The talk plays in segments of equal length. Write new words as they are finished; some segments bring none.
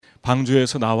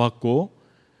방주에서 나왔고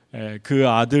그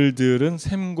아들들은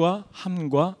셈과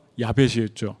함과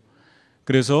야벳이었죠.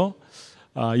 그래서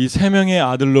이 세 명의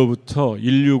아들로부터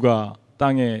인류가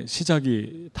땅에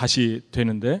시작이 다시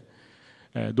되는데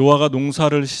노아가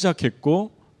농사를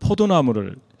시작했고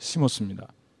포도나무를 심었습니다.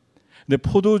 근데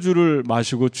포도주를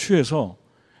마시고 취해서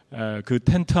그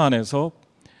텐트 안에서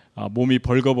몸이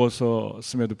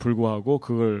벌거벗었음에도 불구하고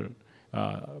그걸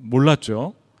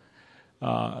몰랐죠.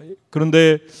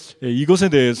 그런데 이것에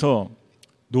대해서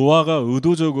노아가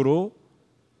의도적으로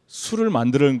술을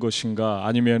만드는 것인가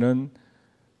아니면은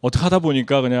어떻게 하다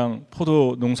보니까 그냥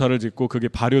포도 농사를 짓고 그게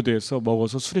발효돼서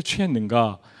먹어서 술에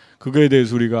취했는가, 그거에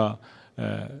대해서 우리가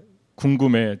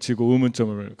궁금해지고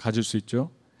의문점을 가질 수 있죠.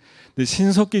 근데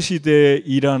신석기 시대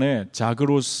이란의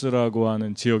자그로스라고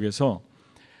하는 지역에서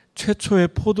최초의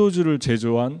포도주를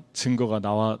제조한 증거가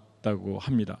나왔다고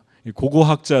합니다.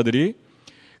 고고학자들이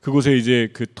그곳에 이제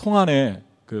그 통 안에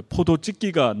그 포도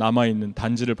찢기가 남아 있는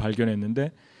단지를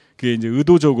발견했는데 그게 이제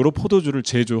의도적으로 포도주를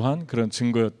제조한 그런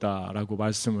증거였다라고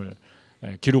말씀을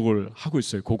기록을 하고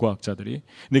있어요, 고고학자들이.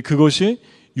 근데 그것이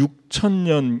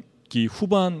 6천년기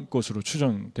후반 것으로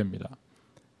추정됩니다.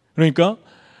 그러니까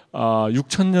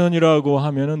 6천년이라고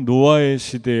하면은 노아의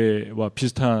시대와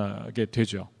비슷하게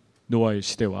되죠. 노아의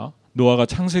시대와 노아가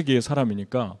창세기의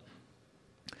사람이니까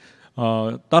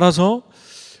따라서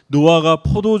노아가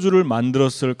포도주를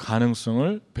만들었을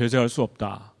가능성을 배제할 수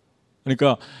없다.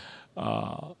 그러니까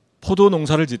포도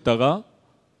농사를 짓다가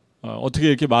어떻게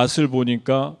이렇게 맛을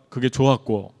보니까 그게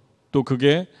좋았고 또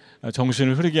그게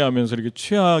정신을 흐리게 하면서 이렇게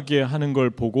취하게 하는 걸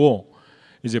보고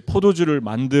이제 포도주를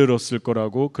만들었을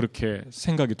거라고 그렇게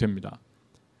생각이 됩니다.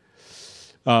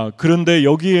 그런데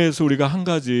여기에서 우리가 한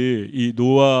가지 이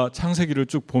노아 창세기를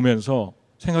쭉 보면서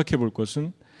생각해 볼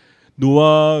것은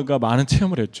노아가 많은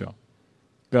체험을 했죠.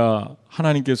 그러니까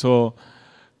하나님께서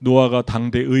노아가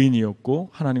당대 의인이었고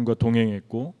하나님과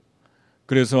동행했고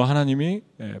그래서 하나님이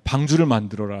방주를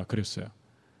만들어라 그랬어요.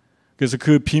 그래서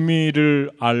그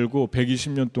비밀을 알고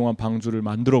 120년 동안 방주를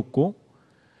만들었고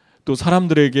또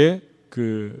사람들에게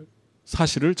그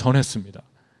사실을 전했습니다.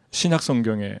 신약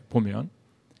성경에 보면,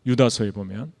 유다서에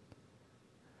보면.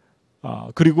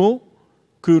 그리고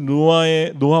그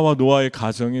노아와 노아의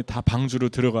가정이 다 방주로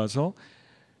들어가서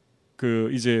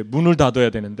그 이제 문을 닫아야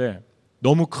되는데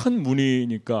너무 큰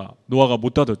문이니까 노아가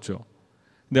못 닫았죠.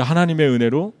 근데 하나님의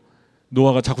은혜로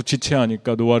노아가 자꾸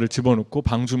지체하니까 노아를 집어넣고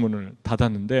방주문을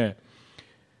닫았는데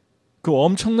그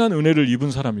엄청난 은혜를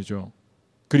입은 사람이죠.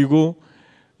 그리고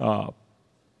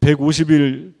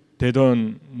 150일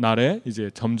되던 날에 이제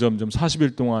점점점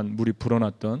 40일 동안 물이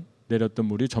내렸던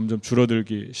물이 점점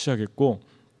줄어들기 시작했고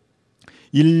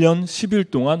 1년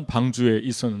 10일 동안 방주에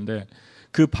있었는데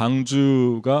그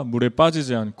방주가 물에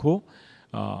빠지지 않고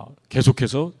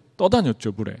계속해서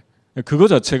떠다녔죠, 물에. 그거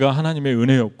자체가 하나님의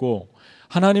은혜였고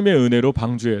하나님의 은혜로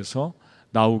방주에서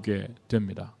나오게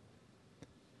됩니다.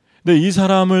 근데 이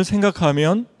사람을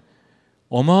생각하면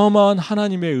어마어마한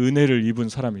하나님의 은혜를 입은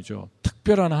사람이죠.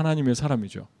 특별한 하나님의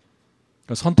사람이죠.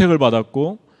 그러니까 선택을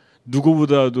받았고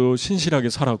누구보다도 신실하게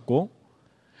살았고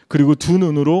그리고 두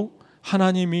눈으로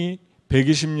하나님이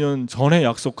 120년 전에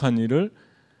약속한 일을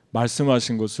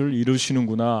말씀하신 것을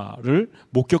이루시는구나를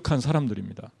목격한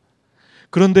사람들입니다.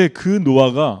 그런데 그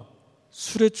노아가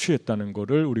술에 취했다는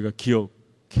것을 우리가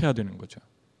기억해야 되는 거죠.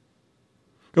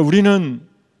 그러니까 우리는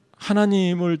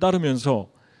하나님을 따르면서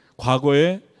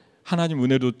과거에 하나님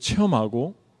은혜도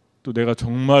체험하고 또 내가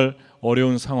정말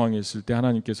어려운 상황에 있을 때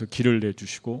하나님께서 길을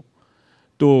내주시고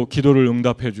또 기도를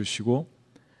응답해 주시고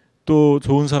또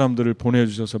좋은 사람들을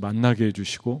보내주셔서 만나게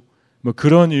해주시고 뭐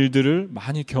그런 일들을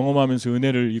많이 경험하면서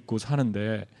은혜를 입고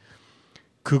사는데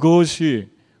그것이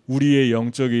우리의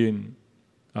영적인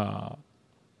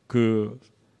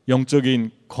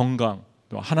영적인 건강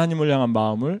또 하나님을 향한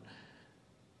마음을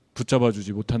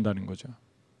붙잡아주지 못한다는 거죠.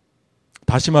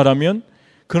 다시 말하면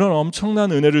그런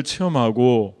엄청난 은혜를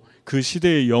체험하고 그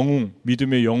시대의 영웅,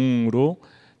 믿음의 영웅으로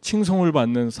칭송을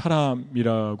받는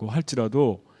사람이라고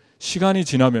할지라도 시간이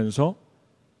지나면서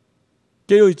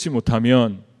깨어있지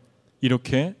못하면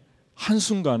이렇게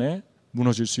한순간에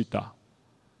무너질 수 있다.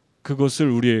 그것을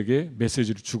우리에게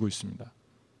메시지를 주고 있습니다.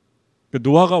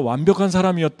 노아가 완벽한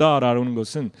사람이었다라는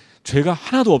것은 죄가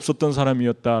하나도 없었던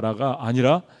사람이었다가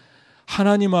아니라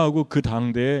하나님하고 그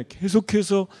당대에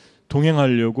계속해서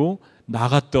동행하려고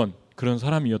나갔던 그런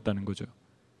사람이었다는 거죠.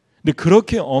 근데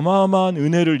그렇게 어마어마한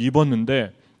은혜를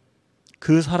입었는데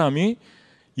그 사람이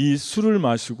이 술을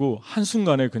마시고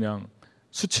한순간에 그냥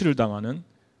수치를 당하는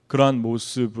그러한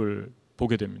모습을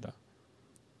보게 됩니다.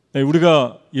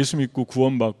 우리가 예수 믿고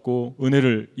구원받고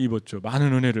은혜를 입었죠.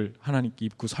 많은 은혜를 하나님께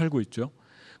입고 살고 있죠.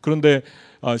 그런데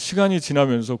시간이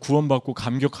지나면서 구원받고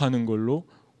감격하는 걸로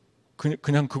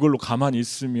그냥 그걸로 가만히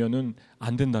있으면은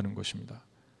안 된다는 것입니다.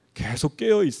 계속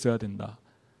깨어 있어야 된다.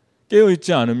 깨어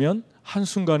있지 않으면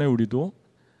한순간에 우리도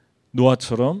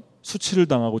노아처럼 수치를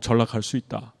당하고 전락할 수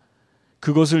있다.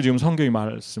 그것을 지금 성경이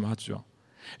말씀하죠.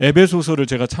 에베소서를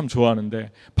제가 참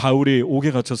좋아하는데 바울이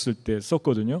옥에 갇혔을 때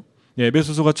썼거든요.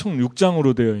 에베소서가 총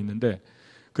 6장으로 되어 있는데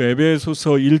그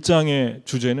에베소서 1장의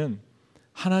주제는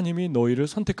하나님이 너희를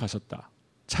선택하셨다.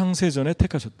 창세전에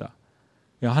택하셨다.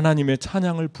 하나님의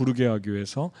찬양을 부르게 하기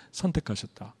위해서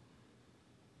선택하셨다.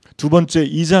 두 번째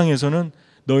 2장에서는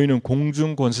너희는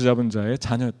공중 권세 잡은 자의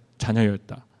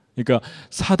자녀였다. 그러니까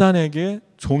사단에게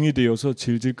종이 되어서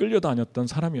질질 끌려다녔던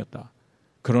사람이었다.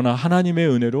 그러나 하나님의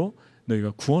은혜로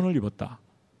너희가 구원을 입었다.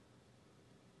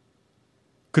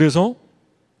 그래서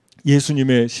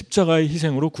예수님의 십자가의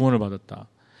희생으로 구원을 받았다.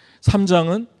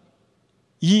 3장은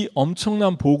이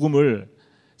엄청난 복음을,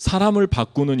 사람을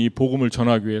바꾸는 이 복음을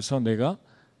전하기 위해서 내가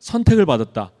선택을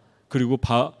받았다. 그리고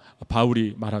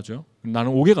바울이 말하죠.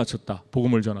 나는 옥에 갇혔다.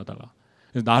 복음을 전하다가.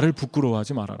 나를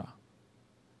부끄러워하지 말아라.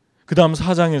 그 다음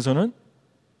 4장에서는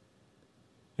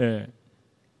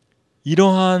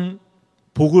이러한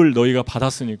복을 너희가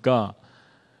받았으니까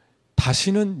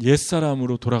다시는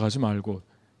옛사람으로 돌아가지 말고,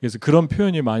 그래서 그런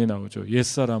표현이 많이 나오죠.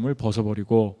 옛사람을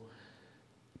벗어버리고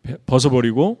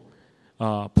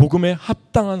복음에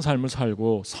합당한 삶을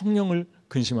살고 성령을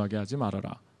근심하게 하지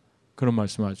말아라. 그런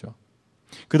말씀하죠.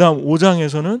 그 다음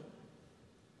 5장에서는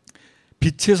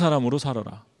빛의 사람으로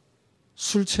살아라.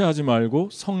 술 취하지 말고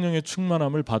성령의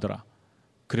충만함을 받으라.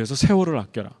 그래서 세월을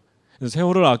아껴라. 그래서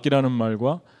세월을 아끼라는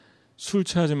말과 술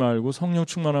취하지 말고 성령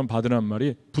충만함 받으라는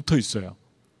말이 붙어 있어요.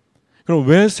 그럼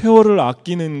왜 세월을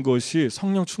아끼는 것이,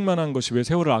 성령 충만한 것이 왜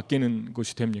세월을 아끼는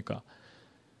것이 됩니까?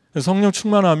 성령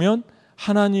충만하면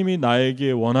하나님이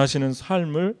나에게 원하시는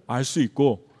삶을 알 수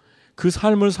있고 그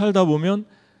삶을 살다 보면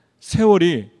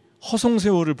세월이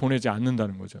허송세월을 보내지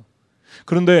않는다는 거죠.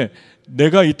 그런데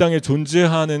내가 이 땅에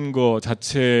존재하는 것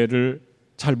자체를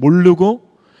잘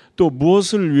모르고 또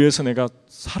무엇을 위해서 내가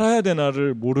살아야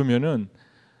되나를 모르면은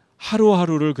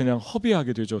하루하루를 그냥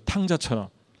허비하게 되죠. 탕자처럼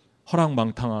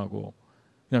허랑방탕하고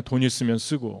그냥 돈 있으면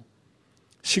쓰고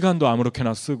시간도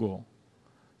아무렇게나 쓰고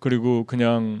그리고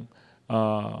그냥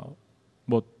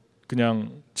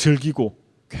그냥 즐기고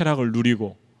쾌락을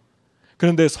누리고.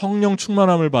 그런데 성령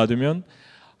충만함을 받으면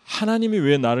하나님이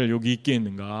왜 나를 여기 있게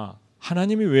했는가?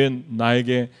 하나님이 왜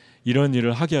나에게 이런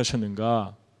일을 하게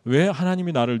하셨는가? 왜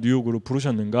하나님이 나를 뉴욕으로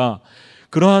부르셨는가?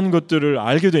 그러한 것들을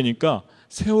알게 되니까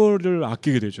세월을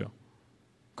아끼게 되죠.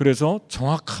 그래서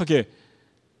정확하게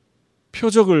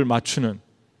표적을 맞추는,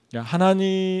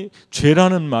 하나님,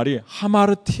 죄라는 말이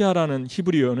하마르티아라는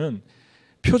히브리어는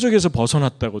표적에서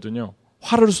벗어났다거든요.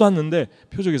 화를 쐈는데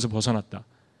표적에서 벗어났다.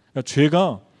 그러니까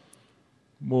죄가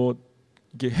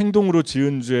이게 행동으로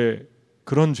지은 죄,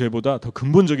 그런 죄보다 더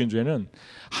근본적인 죄는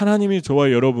하나님이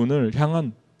저와 여러분을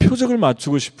향한 표적을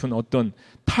맞추고 싶은 어떤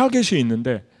타겟이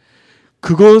있는데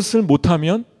그것을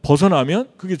못하면,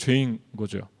 벗어나면 그게 죄인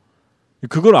거죠.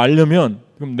 그걸 알려면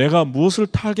그럼 내가 무엇을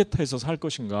타겟해서 살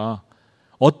것인가,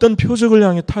 어떤 표적을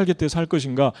향해 타겟해서 살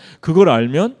것인가, 그걸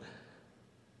알면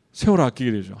세월을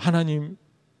아끼게 되죠. 하나님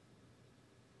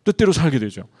뜻대로 살게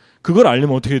되죠. 그걸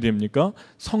알려면 어떻게 됩니까?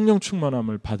 성령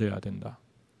충만함을 받아야 된다.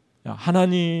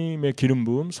 하나님의 기름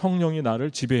부음, 성령이 나를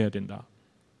지배해야 된다.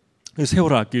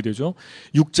 세월을 아끼게 되죠.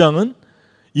 6장은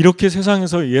이렇게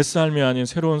세상에서 옛삶이 아닌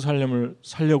새로운 삶을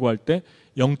살려고 할 때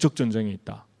영적 전쟁이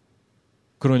있다.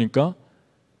 그러니까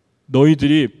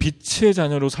너희들이 빛의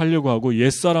자녀로 살려고 하고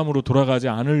옛사람으로 돌아가지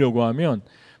않으려고 하면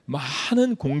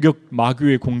많은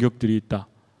마귀의 공격들이 있다.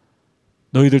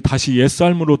 너희들 다시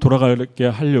옛삶으로 돌아가게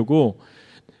하려고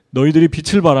너희들이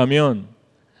빛을 발하면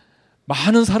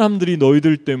많은 사람들이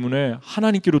너희들 때문에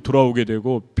하나님께로 돌아오게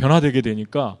되고 변화되게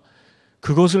되니까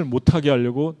그것을 못하게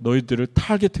하려고 너희들을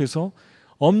타겟해서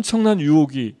엄청난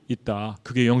유혹이 있다.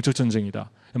 그게 영적 전쟁이다.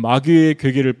 마귀의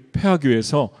괴계를 패하기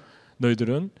위해서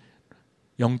너희들은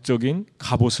영적인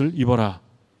갑옷을 입어라.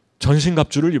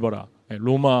 전신갑주를 입어라.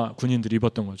 로마 군인들이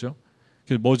입었던 거죠.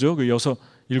 그래서 뭐죠? 그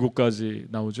 7가지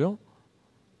나오죠.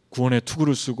 구원의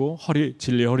투구를 쓰고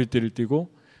진리의 허리띠를 띠고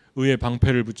의의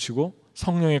방패를 붙이고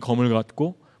성령의 검을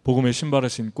갖고 복음의 신발을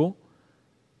신고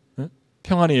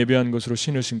평안에 예배한 것으로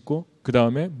신을 신고 그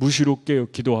다음에 무시로 깨어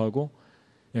기도하고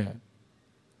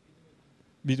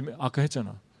믿음의, 아까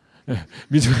했잖아.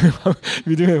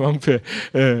 믿음의 방패,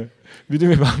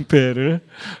 믿음의 방패를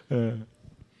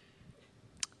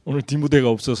오늘 디모데가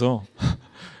없어서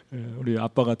우리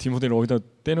아빠가 디모데를 어디다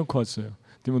떼놓고 왔어요.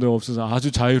 디모데가 없어서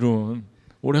아주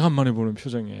오래간만에 보는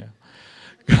표정이에요.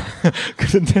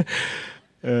 그런데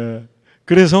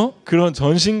그래서 그런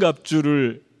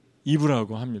전신갑주를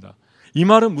입으라고 합니다. 이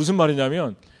말은 무슨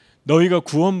말이냐면 너희가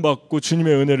구원받고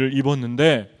주님의 은혜를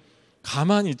입었는데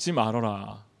가만히 있지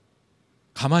말아라.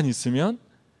 가만히 있으면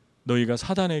너희가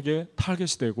사단에게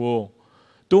타겟이 되고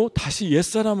또 다시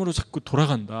옛사람으로 자꾸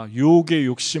돌아간다. 유혹의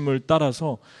욕심을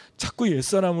따라서 자꾸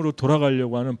옛사람으로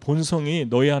돌아가려고 하는 본성이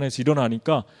너희 안에서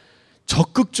일어나니까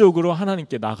적극적으로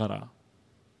하나님께 나가라.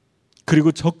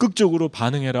 그리고 적극적으로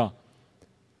반응해라.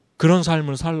 그런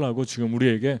삶을 살라고 지금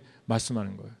우리에게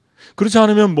말씀하는 거예요. 그렇지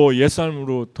않으면 뭐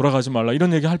옛사람으로 돌아가지 말라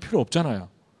이런 얘기 할 필요 없잖아요.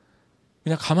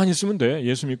 그냥 가만히 있으면 돼.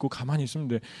 예수 믿고 가만히 있으면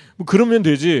돼. 뭐 그러면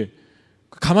되지.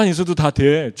 가만히 있어도 다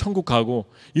돼. 천국 가고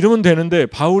이러면 되는데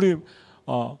바울이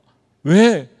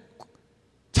왜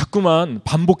자꾸만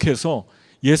반복해서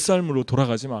옛삶으로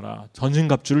돌아가지 마라.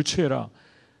 전신갑주를 취해라.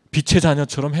 빛의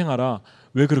자녀처럼 행하라.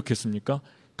 왜 그렇겠습니까?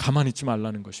 가만히 있지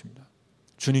말라는 것입니다.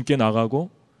 주님께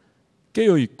나가고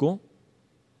깨어있고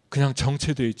그냥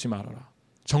정체되어 있지 말아라.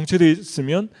 정체되어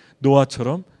있으면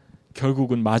노아처럼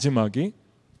결국은 마지막이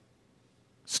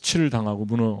수치를 당하고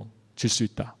무너질 수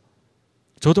있다.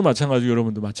 저도 마찬가지고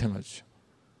여러분도 마찬가지죠.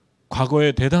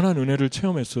 과거에 대단한 은혜를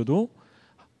체험했어도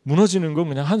무너지는 건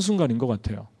그냥 한순간인 것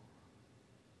같아요.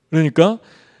 그러니까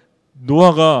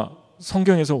노아가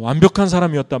성경에서 완벽한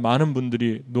사람이었다. 많은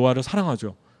분들이 노아를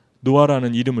사랑하죠.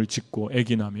 노아라는 이름을 짓고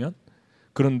아기 나면.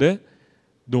 그런데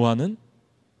노아는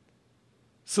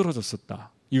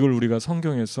쓰러졌었다. 이걸 우리가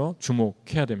성경에서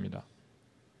주목해야 됩니다.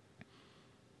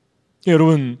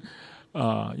 여러분,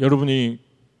 여러분이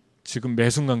지금 매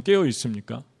순간 깨어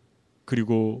있습니까?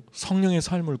 그리고 성령의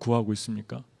삶을 구하고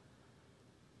있습니까?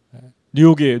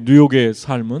 뉴욕의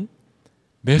삶은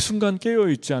매 순간 깨어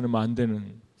있지 않으면 안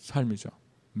되는 삶이죠.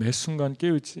 매 순간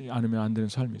깨어 있지 않으면 안 되는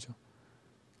삶이죠.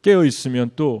 깨어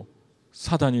있으면 또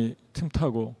사단이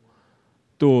틈타고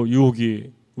또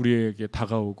유혹이 우리에게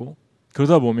다가오고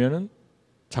그러다 보면은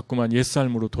자꾸만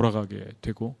옛삶으로 돌아가게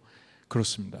되고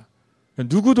그렇습니다.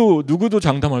 누구도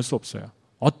장담할 수 없어요.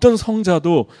 어떤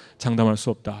성자도 장담할 수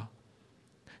없다.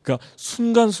 그러니까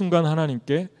순간순간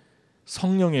하나님께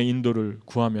성령의 인도를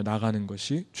구하며 나가는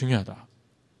것이 중요하다.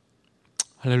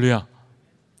 할렐루야.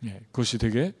 그것이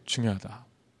되게 중요하다.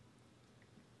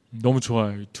 너무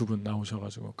좋아요. 두 분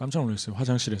나오셔가지고 깜짝 놀랐어요.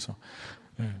 화장실에서.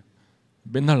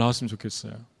 맨날 나왔으면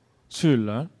좋겠어요. 수요일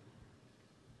날.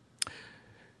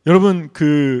 여러분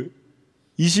그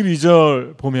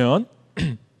 22절 보면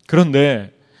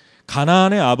그런데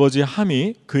가나안의 아버지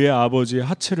함이 그의 아버지의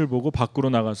하체를 보고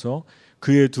밖으로 나가서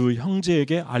그의 두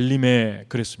형제에게 알림해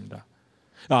그랬습니다.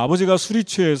 아버지가 술이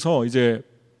취해서 이제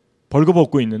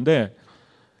벌거벗고 있는데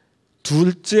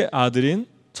둘째 아들인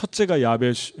첫째가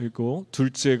야벳이고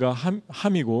둘째가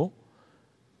함이고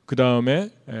그 다음에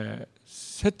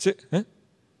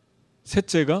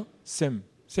셋째가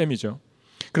셈이죠.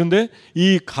 그런데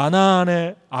이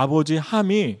가나안의 아버지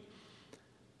함이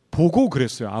보고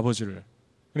그랬어요. 아버지를.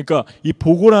 그러니까 이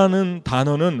보고라는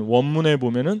단어는 원문에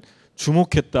보면은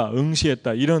주목했다,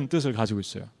 응시했다 이런 뜻을 가지고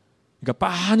있어요. 그러니까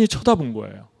빤히 쳐다본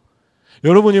거예요.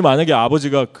 여러분이 만약에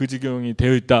아버지가 그 지경이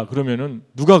되어 있다 그러면은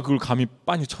누가 그걸 감히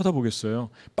빤히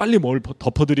쳐다보겠어요? 빨리 뭘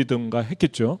덮어드리든가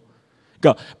했겠죠.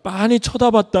 그러니까 빤히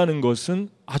쳐다봤다는 것은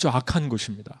아주 악한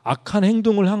것입니다. 악한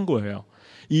행동을 한 거예요.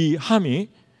 이 함이.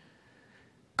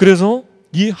 그래서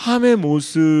이 함의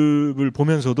모습을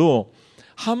보면서도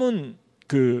함은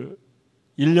그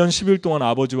 1년 10일 동안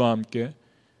아버지와 함께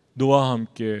노아와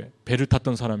함께 배를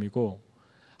탔던 사람이고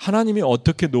하나님이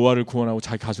어떻게 노아를 구원하고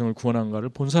자기 가정을 구원한가를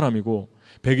본 사람이고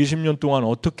 120년 동안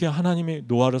어떻게 하나님이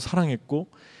노아를 사랑했고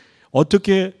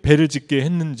어떻게 배를 짓게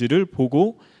했는지를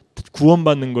보고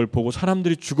구원받는 걸 보고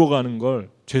사람들이 죽어가는 걸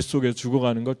죄 속에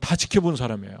죽어가는 걸 다 지켜본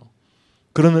사람이에요.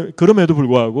 그럼에도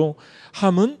불구하고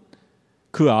함은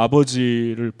그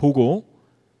아버지를 보고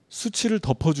수치를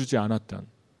덮어주지 않았던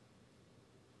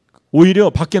오히려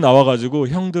밖에 나와가지고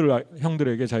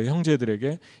형들에게 자기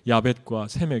형제들에게 야벳과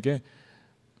셈에게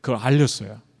그걸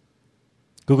알렸어요.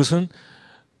 그것은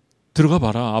들어가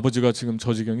봐라. 아버지가 지금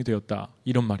저 지경이 되었다.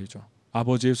 이런 말이죠.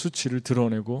 아버지의 수치를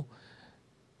드러내고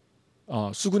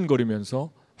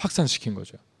수군거리면서 확산시킨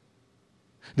거죠.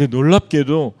 근데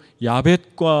놀랍게도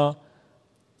야벳과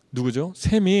누구죠?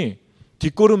 셈이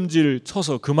뒷걸음질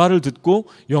쳐서 그 말을 듣고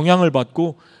영향을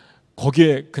받고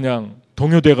거기에 그냥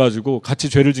동요돼가지고 같이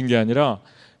죄를 진 게 아니라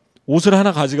옷을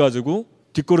하나 가져가지고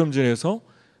뒷걸음질해서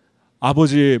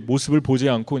아버지의 모습을 보지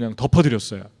않고 그냥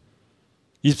덮어드렸어요.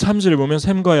 23절에 보면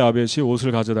셈과 야벳이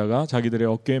옷을 가져다가 자기들의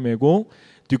어깨에 메고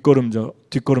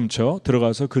뒷걸음쳐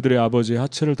들어가서 그들의 아버지의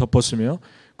하체를 덮었으며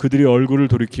그들이 얼굴을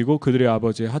돌이키고 그들의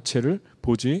아버지의 하체를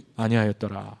보지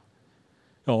아니하였더라.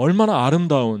 얼마나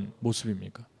아름다운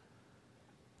모습입니까?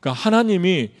 그러니까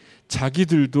하나님이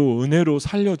자기들도 은혜로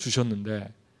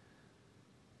살려주셨는데,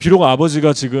 비록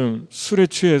아버지가 지금 술에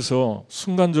취해서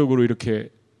순간적으로 이렇게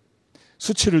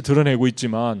수치를 드러내고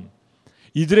있지만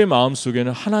이들의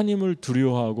마음속에는 하나님을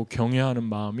두려워하고 경외하는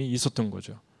마음이 있었던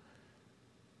거죠.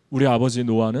 우리 아버지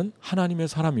노아는 하나님의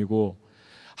사람이고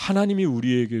하나님이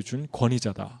우리에게 준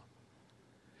권위자다.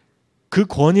 그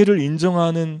권위를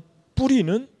인정하는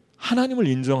뿌리는 하나님을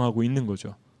인정하고 있는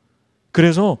거죠.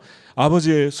 그래서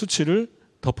아버지의 수치를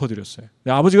덮어드렸어요.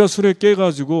 아버지가 술에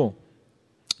깨가지고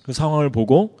그 상황을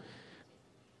보고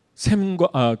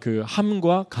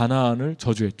함과 가나안을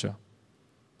저주했죠.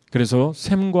 그래서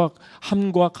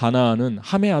함과 가나안은,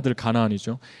 함의 아들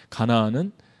가나안이죠.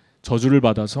 가나안은 저주를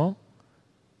받아서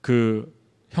그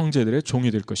형제들의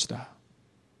종이 될 것이다.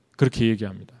 그렇게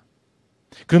얘기합니다.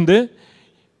 그런데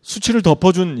수치를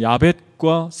덮어준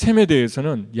야벳과 셈에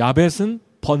대해서는 야벳은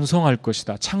번성할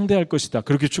것이다, 창대할 것이다,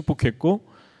 그렇게 축복했고,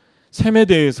 셈에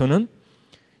대해서는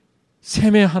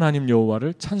셈의 하나님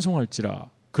여호와를 찬송할지라,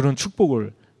 그런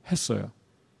축복을 했어요.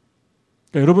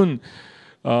 그러니까 여러분,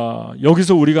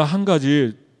 여기서 우리가 한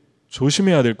가지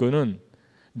조심해야 될 거는,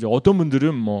 이제 어떤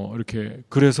분들은 뭐 이렇게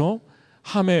그래서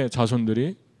함의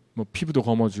자손들이 뭐 피부도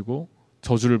검어지고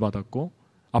저주를 받았고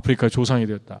아프리카의 조상이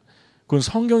되었다. 그건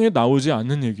성경에 나오지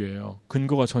않는 얘기예요.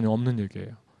 근거가 전혀 없는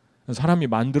얘기예요. 사람이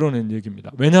만들어낸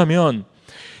얘기입니다. 왜냐하면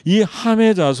이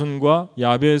함의 자손과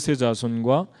야벳의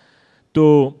자손과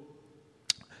또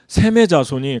셈의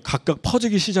자손이 각각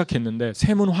퍼지기 시작했는데,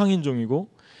 셈은 황인종이고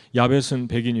야벳은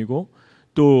백인이고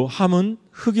또 함은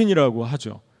흑인이라고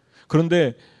하죠.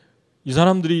 그런데 이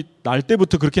사람들이 날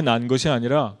때부터 그렇게 난 것이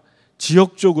아니라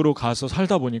지역적으로 가서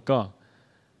살다 보니까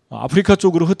아프리카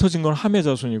쪽으로 흩어진 건 함의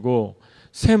자손이고,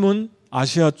 셈은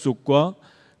아시아 쪽과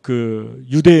그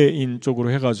유대인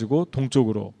쪽으로 해가지고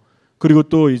동쪽으로, 그리고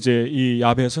또 이제 이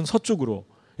야벳은 서쪽으로,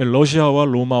 러시아와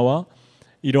로마와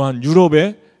이러한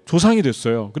유럽의 조상이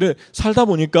됐어요. 그래 살다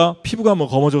보니까 피부가 뭐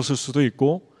검어졌을 수도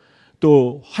있고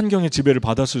또 환경의 지배를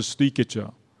받았을 수도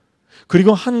있겠죠.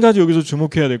 그리고 한 가지 여기서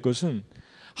주목해야 될 것은,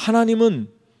 하나님은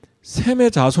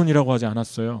셈의 자손이라고 하지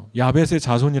않았어요. 야벳의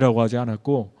자손이라고 하지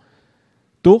않았고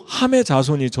또 함의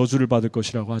자손이 저주를 받을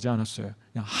것이라고 하지 않았어요.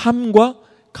 그냥 함과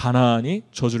가나안이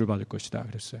저주를 받을 것이다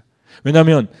그랬어요.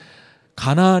 왜냐하면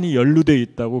가나안이 연루되어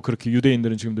있다고 그렇게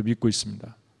유대인들은 지금도 믿고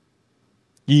있습니다.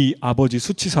 이 아버지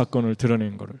수치 사건을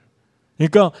드러낸 거를.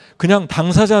 그러니까 그냥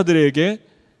당사자들에게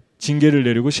징계를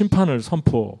내리고 심판을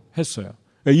선포했어요.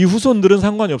 이 후손들은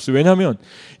상관이 없어요. 왜냐하면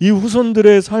이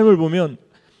후손들의 삶을 보면,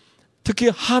 특히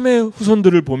함의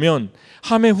후손들을 보면,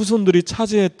 함의 후손들이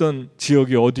차지했던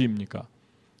지역이 어디입니까?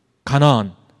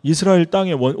 가나안, 이스라엘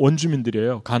땅의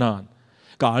원주민들이에요. 가나안.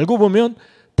 그러니까 알고 보면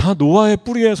다 노아의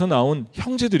뿌리에서 나온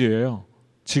형제들이에요.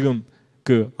 지금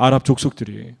그 아랍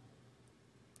족속들이.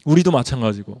 우리도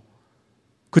마찬가지고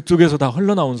그쪽에서 다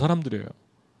흘러나온 사람들이에요.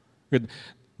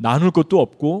 나눌 것도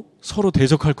없고 서로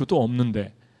대적할 것도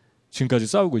없는데 지금까지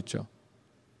싸우고 있죠.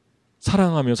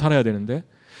 사랑하며 살아야 되는데.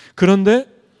 그런데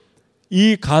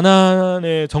이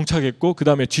가나안에 정착했고, 그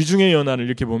다음에 지중해 연안을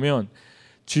이렇게 보면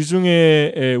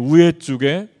지중해의 우회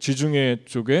쪽에, 지중해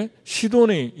쪽에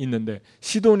시돈이 있는데,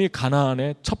 시돈이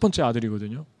가나안의 첫 번째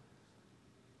아들이거든요.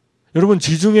 여러분,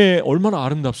 지중해 얼마나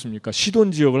아름답습니까?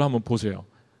 시돈 지역을 한번 보세요.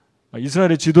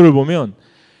 이스라엘의 지도를 보면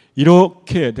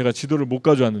이렇게, 내가 지도를 못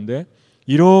가져왔는데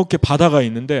이렇게 바다가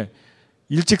있는데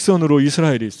일직선으로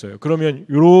이스라엘이 있어요. 그러면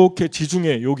이렇게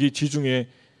지중해, 여기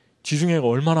지중해가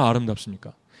얼마나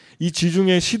아름답습니까? 이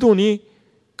지중해 시돈이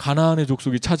가나안의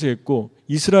족속이 차지했고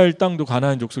이스라엘 땅도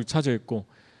가나안 족속이 차지했고,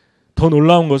 더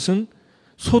놀라운 것은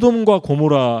소돔과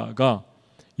고모라가,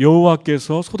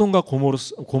 여호와께서 소돔과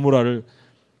고모라를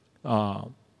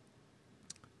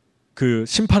그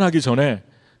심판하기 전에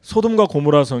소돔과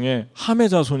고모라 성에 함의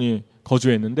자손이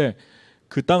거주했는데,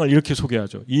 그 땅을 이렇게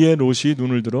소개하죠. 이에 롯이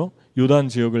눈을 들어 요단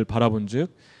지역을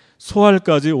바라본즉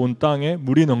소알까지 온 땅에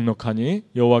물이 넉넉하니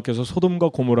여호와께서 소돔과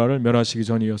고모라를 멸하시기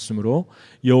전이었으므로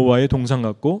여호와의 동산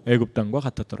같고 애굽 땅과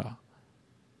같았더라.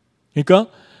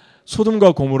 그러니까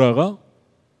소돔과 고모라가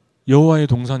여호와의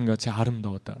동산같이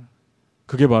아름다웠다.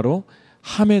 그게 바로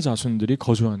함의 자손들이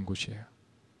거주한 곳이에요.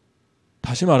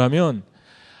 다시 말하면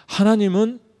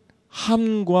하나님은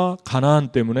함과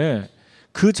가나안 때문에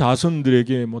그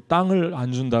자손들에게 뭐 땅을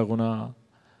안 준다거나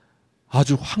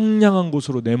아주 황량한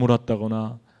곳으로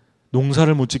내몰았다거나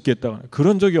농사를 못 짓게 했다거나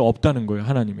그런 적이 없다는 거예요,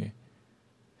 하나님이.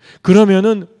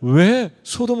 그러면은 왜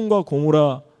소돔과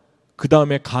고모라, 그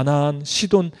다음에 가나안,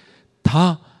 시돈,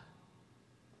 다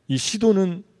이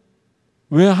시돈은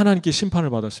왜 하나님께 심판을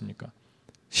받았습니까?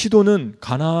 시돈은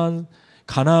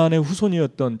가나안의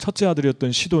후손이었던 첫째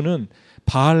아들이었던 시돈은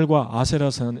바알과 아세라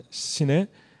신의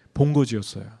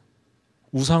본거지였어요.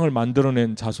 우상을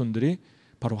만들어낸 자손들이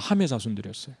바로 함의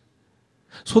자손들이었어요.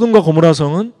 소돔과 고모라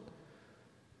성은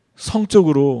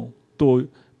성적으로 또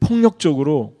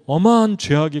폭력적으로 어마한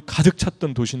죄악이 가득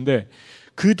찼던 도시인데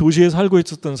그 도시에 살고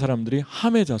있었던 사람들이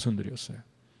함의 자손들이었어요.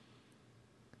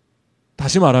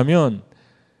 다시 말하면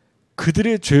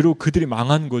그들의 죄로 그들이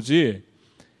망한 거지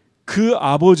그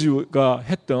아버지가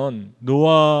했던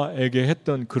노아에게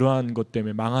했던 그러한 것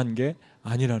때문에 망한 게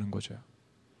아니라는 거죠.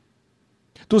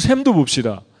 또 셈도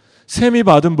봅시다. 셈이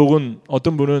받은 복은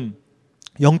어떤 분은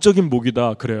영적인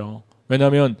복이다 그래요.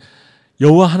 왜냐하면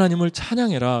여호와 하나님을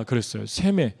찬양해라 그랬어요.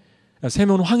 셈은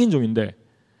황인종인데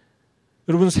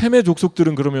여러분 셈의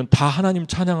족속들은 그러면 다 하나님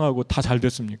찬양하고 다 잘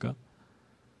됐습니까?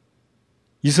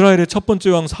 이스라엘의 첫 번째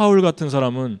왕 사울 같은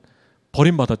사람은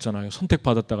버림받았잖아요.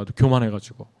 선택받았다가도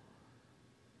교만해가지고.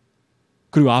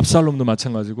 그리고 압살롬도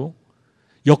마찬가지고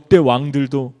역대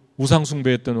왕들도 우상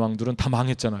숭배했던 왕들은 다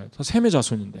망했잖아요. 다 셈의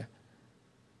자손인데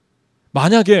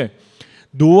만약에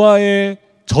노아의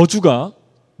저주가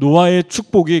노아의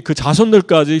축복이 그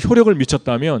자손들까지 효력을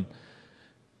미쳤다면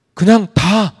그냥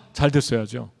다 잘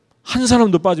됐어야죠. 한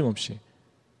사람도 빠짐없이.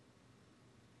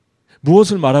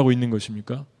 무엇을 말하고 있는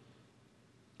것입니까?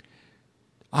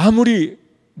 아무리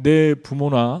내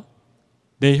부모나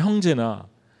내 형제나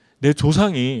내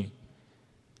조상이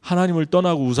하나님을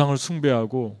떠나고 우상을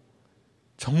숭배하고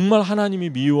정말 하나님이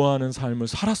미워하는 삶을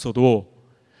살았어도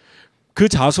그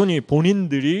자손이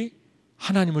본인들이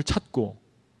하나님을 찾고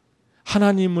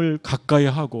하나님을 가까이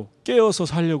하고 깨어서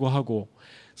살려고 하고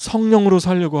성령으로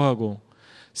살려고 하고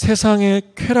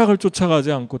세상의 쾌락을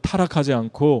쫓아가지 않고 타락하지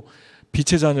않고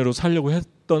빛의 자녀로 살려고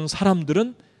했던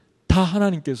사람들은 다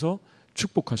하나님께서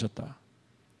축복하셨다.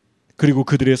 그리고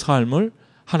그들의 삶을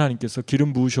하나님께서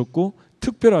기름 부으셨고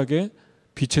특별하게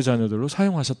빛의 자녀들로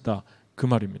사용하셨다. 그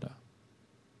말입니다.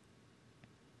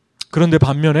 그런데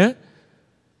반면에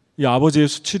이 아버지의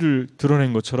수치를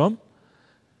드러낸 것처럼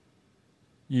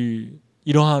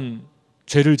이러한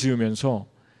죄를 지으면서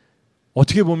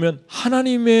어떻게 보면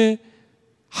하나님이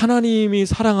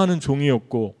사랑하는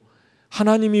종이었고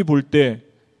하나님이 볼 때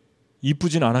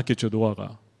이쁘진 않았겠죠.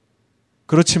 노아가.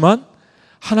 그렇지만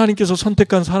하나님께서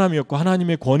선택한 사람이었고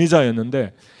하나님의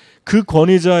권위자였는데 그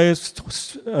권위자의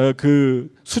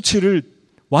그 수치를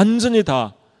완전히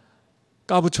다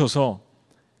까부쳐서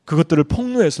그것들을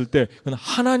폭로했을 때 그건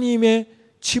하나님의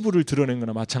치부를 드러낸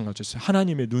거나 마찬가지였어요.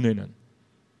 하나님의 눈에는.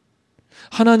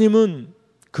 하나님은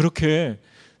그렇게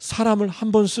사람을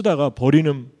한 번 쓰다가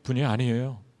버리는 분이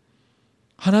아니에요.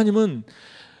 하나님은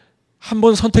한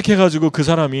번 선택해가지고 그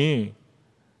사람이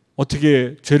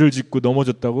어떻게 죄를 짓고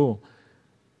넘어졌다고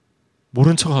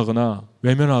모른 척하거나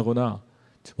외면하거나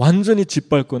완전히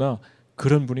짓밟거나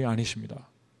그런 분이 아니십니다.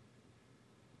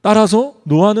 따라서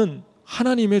노아는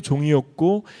하나님의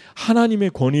종이었고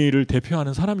하나님의 권위를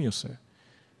대표하는 사람이었어요.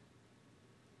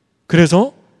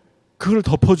 그래서 그걸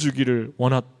덮어주기를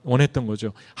원했던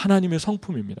거죠. 하나님의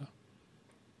성품입니다.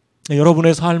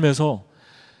 여러분의 삶에서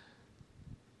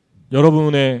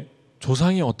여러분의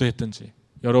조상이 어떠했든지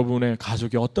여러분의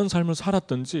가족이 어떤 삶을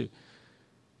살았든지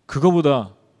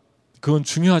그건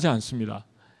중요하지 않습니다.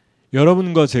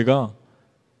 여러분과 제가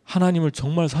하나님을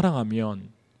정말 사랑하면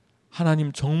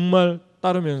하나님 정말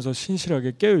따르면서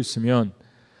신실하게 깨어있으면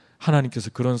하나님께서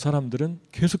그런 사람들은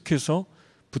계속해서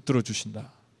붙들어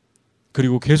주신다.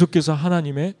 그리고 계속해서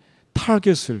하나님의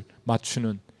타겟을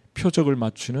맞추는 표적을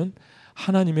맞추는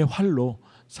하나님의 활로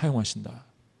사용하신다.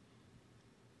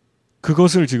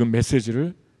 그것을 지금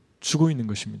메시지를 주고 있는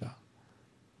것입니다.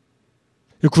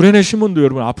 구레네 시몬도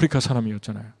여러분 아프리카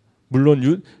사람이었잖아요.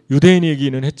 물론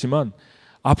유대인이기는 했지만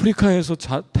아프리카에서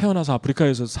태어나서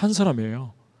아프리카에서 산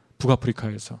사람이에요.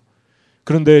 북아프리카에서.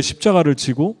 그런데 십자가를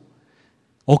지고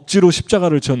억지로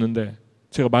십자가를 졌는데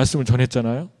제가 말씀을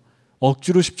전했잖아요.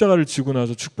 억지로 십자가를 지고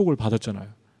나서 축복을 받았잖아요.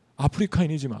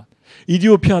 아프리카인이지만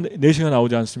이디오피아 내시가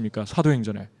나오지 않습니까?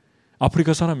 사도행전에.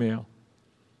 아프리카 사람이에요.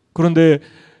 그런데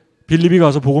빌립이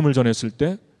가서 복음을 전했을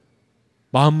때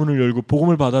마음문을 열고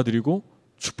복음을 받아들이고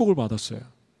축복을 받았어요.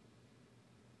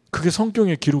 그게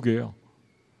성경의 기록이에요.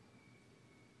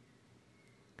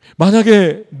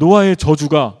 만약에 노아의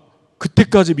저주가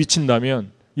그때까지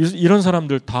미친다면 이런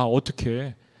사람들 다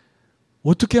어떻게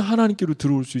하나님께로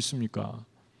들어올 수 있습니까?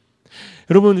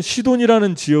 여러분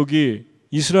시돈이라는 지역이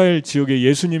이스라엘 지역의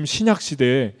예수님 신약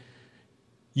시대에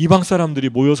이방 사람들이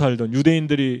모여 살던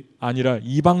유대인들이 아니라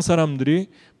이방 사람들이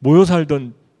모여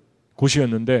살던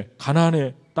곳이었는데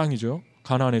가나안의 땅이죠.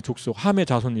 가나안의 족속 함의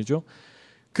자손이죠.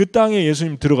 그 땅에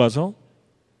예수님 들어가서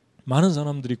많은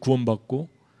사람들이 구원받고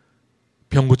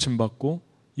병 고침받고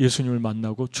예수님을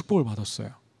만나고 축복을 받았어요.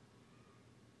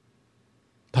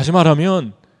 다시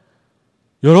말하면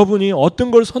여러분이 어떤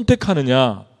걸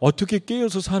선택하느냐, 어떻게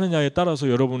깨어서 사느냐에 따라서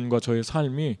여러분과 저의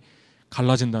삶이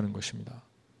갈라진다는 것입니다.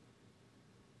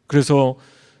 그래서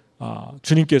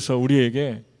주님께서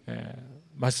우리에게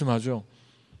말씀하죠.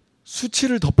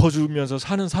 수치를 덮어주면서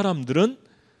사는 사람들은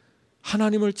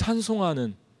하나님을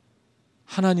찬송하는,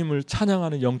 하나님을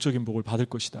찬양하는 영적인 복을 받을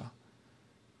것이다.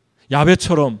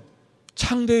 야베처럼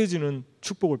창대해지는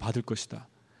축복을 받을 것이다.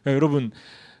 그러니까 여러분,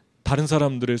 다른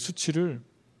사람들의 수치를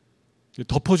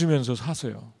덮어주면서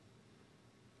사세요.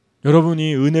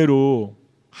 여러분이 은혜로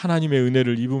하나님의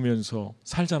은혜를 입으면서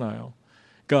살잖아요.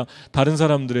 그러니까 다른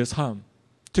사람들의 삶,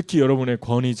 특히 여러분의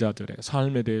권위자들의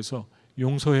삶에 대해서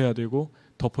용서해야 되고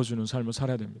덮어주는 삶을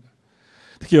살아야 됩니다.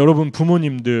 특히 여러분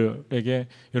부모님들에게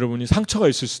여러분이 상처가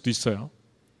있을 수도 있어요.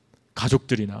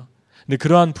 가족들이나. 근데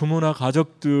그러한 부모나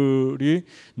가족들이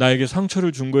나에게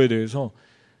상처를 준 거에 대해서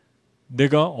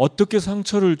내가 어떻게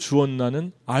상처를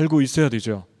주었나는 알고 있어야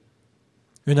되죠.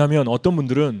 왜냐하면 어떤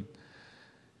분들은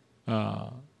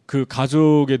그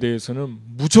가족에 대해서는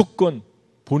무조건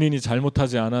본인이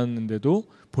잘못하지 않았는데도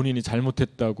본인이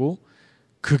잘못했다고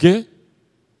그게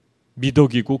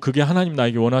미덕이고 그게 하나님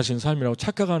나에게 원하시는 삶이라고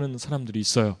착각하는 사람들이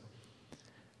있어요.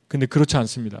 근데 그렇지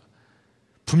않습니다.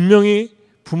 분명히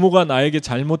부모가 나에게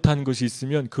잘못한 것이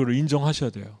있으면 그걸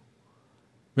인정하셔야 돼요.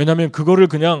 왜냐하면 그거를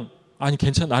그냥 아니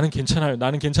나는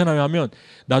괜찮아요 하면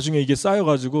나중에 이게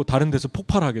쌓여가지고 다른 데서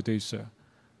폭발하게 돼 있어요.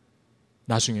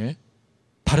 나중에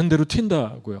다른 데로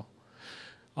튄다고요.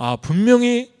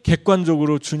 분명히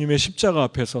객관적으로 주님의 십자가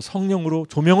앞에서 성령으로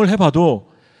조명을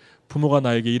해봐도 부모가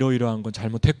나에게 이러이러한 건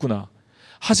잘못했구나.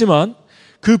 하지만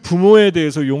그 부모에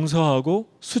대해서 용서하고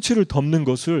수치를 덮는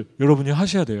것을 여러분이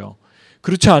하셔야 돼요.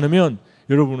 그렇지 않으면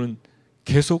여러분은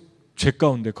계속 죄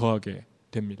가운데 거하게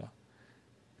됩니다.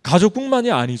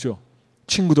 가족뿐만이 아니죠.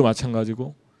 친구도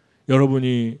마찬가지고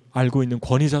여러분이 알고 있는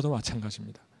권위자도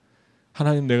마찬가지입니다.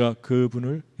 하나님, 내가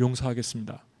그분을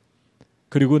용서하겠습니다.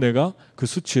 그리고 내가 그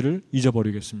수치를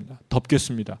잊어버리겠습니다.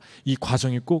 덮겠습니다. 이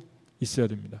과정이 꼭 있어야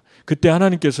됩니다. 그때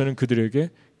하나님께서는 그들에게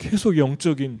계속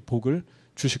영적인 복을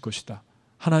주실 것이다.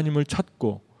 하나님을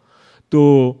찾고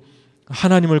또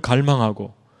하나님을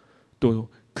갈망하고 또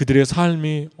그들의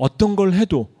삶이 어떤 걸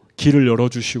해도 길을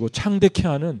열어주시고 창대케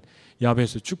하는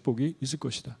야벳의 축복이 있을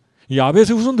것이다. 이 야벳의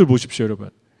후손들 보십시오, 여러분.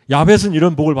 야벳은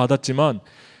이런 복을 받았지만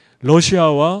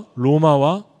러시아와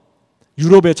로마와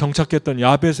유럽에 정착했던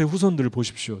야벳의 후손들을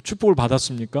보십시오. 축복을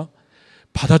받았습니까?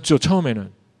 받았죠.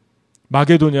 처음에는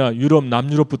마게도냐, 유럽,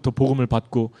 남유럽부터 복음을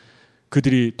받고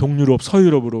그들이 동유럽,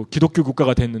 서유럽으로 기독교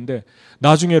국가가 됐는데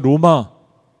나중에 로마,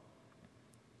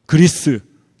 그리스,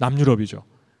 남유럽이죠.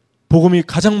 복음이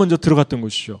가장 먼저 들어갔던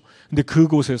곳이죠. 근데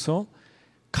그곳에서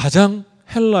가장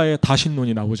헬라의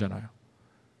다신론이 나오잖아요.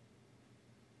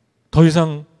 더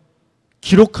이상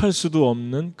기록할 수도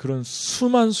없는 그런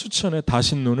수만 수천의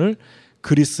다신론을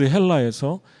그리스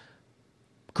헬라에서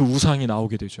그 우상이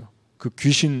나오게 되죠. 그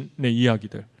귀신의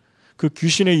이야기들. 그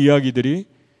귀신의 이야기들이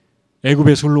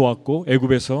애굽에서 흘러왔고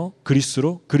애굽에서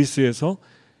그리스로, 그리스에서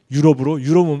유럽으로,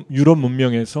 유럽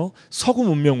문명에서 서구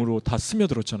문명으로 다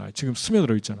스며들었잖아요. 지금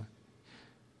스며들어 있잖아요.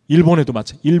 일본에도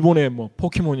마찬가지. 일본의 뭐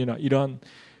포켓몬이나 이러한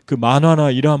그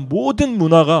만화나 이러한 모든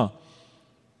문화가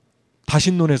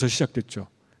다신론에서 시작됐죠.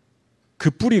 그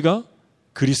뿌리가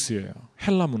그리스예요.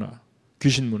 헬라 문화,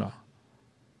 귀신 문화,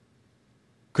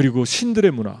 그리고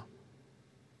신들의 문화.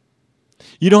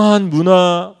 이러한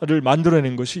문화를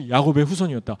만들어낸 것이 야곱의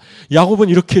후손이었다. 야곱은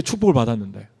이렇게 축복을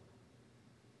받았는데,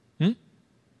 응?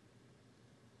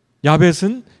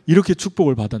 야벳은 이렇게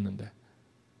축복을 받았는데.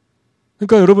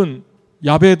 그러니까 여러분,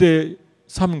 야벳의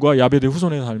삶과 야벳의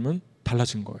후손의 삶은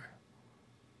달라진 거예요.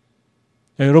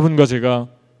 여러분과 제가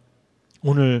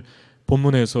오늘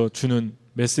본문에서 주는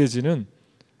메시지는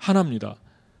하나입니다.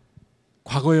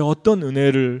 과거에 어떤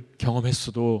은혜를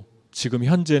경험했어도 지금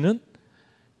현재는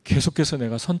계속해서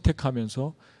내가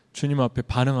선택하면서 주님 앞에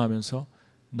반응하면서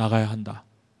나가야 한다.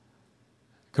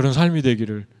 그런 삶이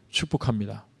되기를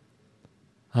축복합니다.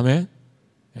 아멘.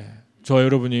 저와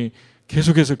여러분이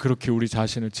계속해서 그렇게 우리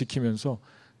자신을 지키면서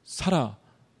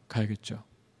살아가야겠죠.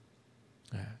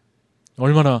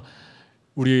 얼마나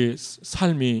우리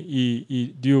삶이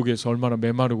이 뉴욕에서 얼마나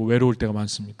메마르고 외로울 때가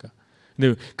많습니까?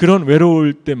 근데 그런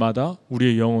외로울 때마다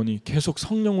우리의 영혼이 계속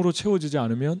성령으로 채워지지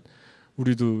않으면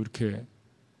우리도 이렇게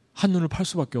한눈을 팔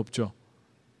수밖에 없죠.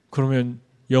 그러면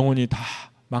영혼이 다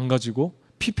망가지고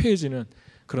피폐해지는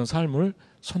그런 삶을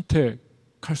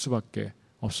선택할 수밖에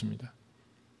없습니다.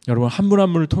 여러분, 한 분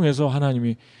한 분을 통해서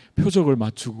하나님이 표적을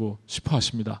맞추고 싶어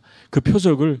하십니다. 그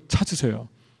표적을 찾으세요.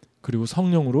 그리고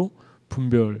성령으로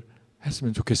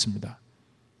분별했으면 좋겠습니다.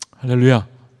 할렐루야.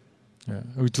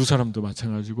 여기 두 사람도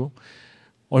마찬가지고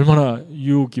얼마나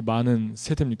유혹이 많은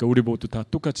세대입니까? 우리 모두 다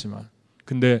똑같지만.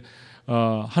 근데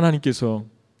하나님께서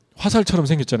화살처럼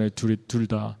생겼잖아요. 둘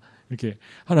다. 이렇게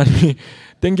하나님이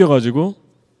땡겨가지고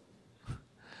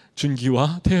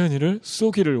준기와 태연이를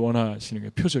쏘기를 원하시는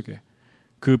거예요. 표적에.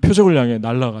 그 표적을 향해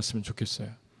날아갔으면 좋겠어요.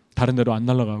 다른 데로 안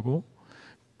날아가고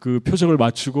그 표적을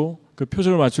맞추고 그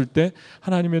표적을 맞출 때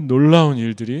하나님의 놀라운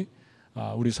일들이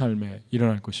우리 삶에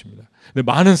일어날 것입니다. 근데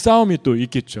많은 싸움이 또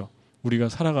있겠죠. 우리가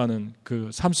살아가는 그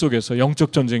삶 속에서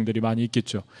영적 전쟁들이 많이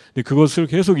있겠죠. 근데 그것을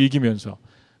계속 이기면서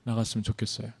나갔으면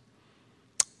좋겠어요.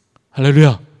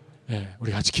 할렐루야. 네,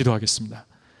 우리 같이 기도하겠습니다.